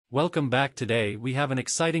Welcome back. Today we have an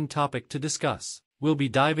exciting topic to discuss. We'll be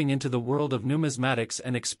diving into the world of numismatics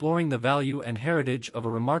and exploring the value and heritage of a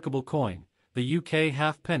remarkable coin, the UK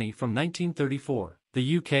halfpenny from 1934.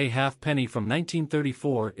 The UK halfpenny from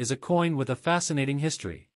 1934 is a coin with a fascinating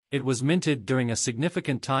history. It was minted during a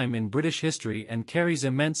significant time in British history and carries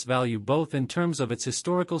immense value both in terms of its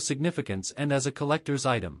historical significance and as a collector's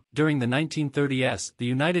item. During the 1930s, the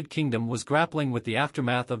United Kingdom was grappling with the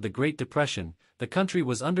aftermath of the Great Depression. The country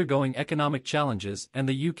was undergoing economic challenges, and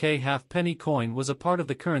the UK halfpenny coin was a part of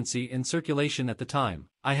the currency in circulation at the time.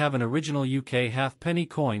 I have an original UK halfpenny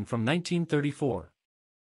coin from 1934.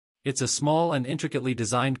 It's a small and intricately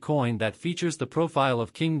designed coin that features the profile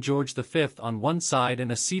of King George V on one side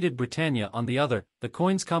and a seated Britannia on the other. The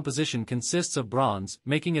coin's composition consists of bronze,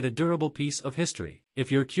 making it a durable piece of history.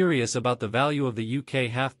 If you're curious about the value of the UK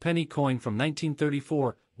halfpenny coin from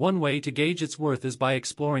 1934, one way to gauge its worth is by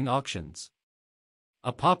exploring auctions.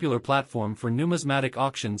 A popular platform for numismatic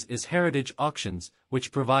auctions is Heritage Auctions,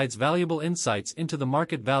 which provides valuable insights into the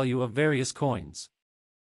market value of various coins.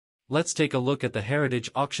 Let's take a look at the Heritage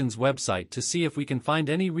Auctions website to see if we can find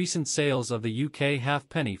any recent sales of the UK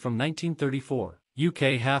halfpenny from 1934.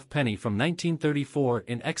 UK halfpenny from 1934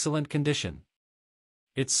 in excellent condition.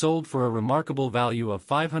 It's sold for a remarkable value of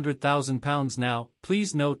 £500,000 now.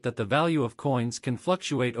 Please note that the value of coins can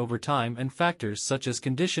fluctuate over time and factors such as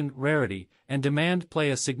condition, rarity, and demand play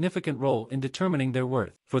a significant role in determining their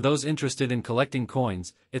worth. For those interested in collecting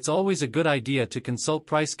coins, it's always a good idea to consult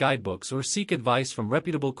price guidebooks or seek advice from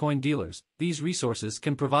reputable coin dealers. These resources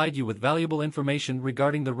can provide you with valuable information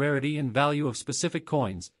regarding the rarity and value of specific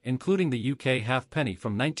coins, including the UK halfpenny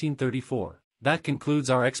from 1934. That concludes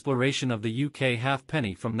our exploration of the UK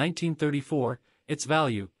halfpenny from 1934, its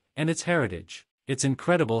value, and its heritage. It's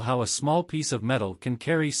incredible how a small piece of metal can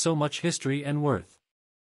carry so much history and worth.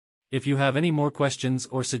 If you have any more questions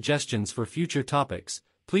or suggestions for future topics,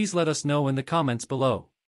 please let us know in the comments below.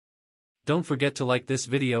 Don't forget to like this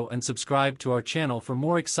video and subscribe to our channel for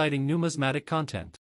more exciting numismatic content.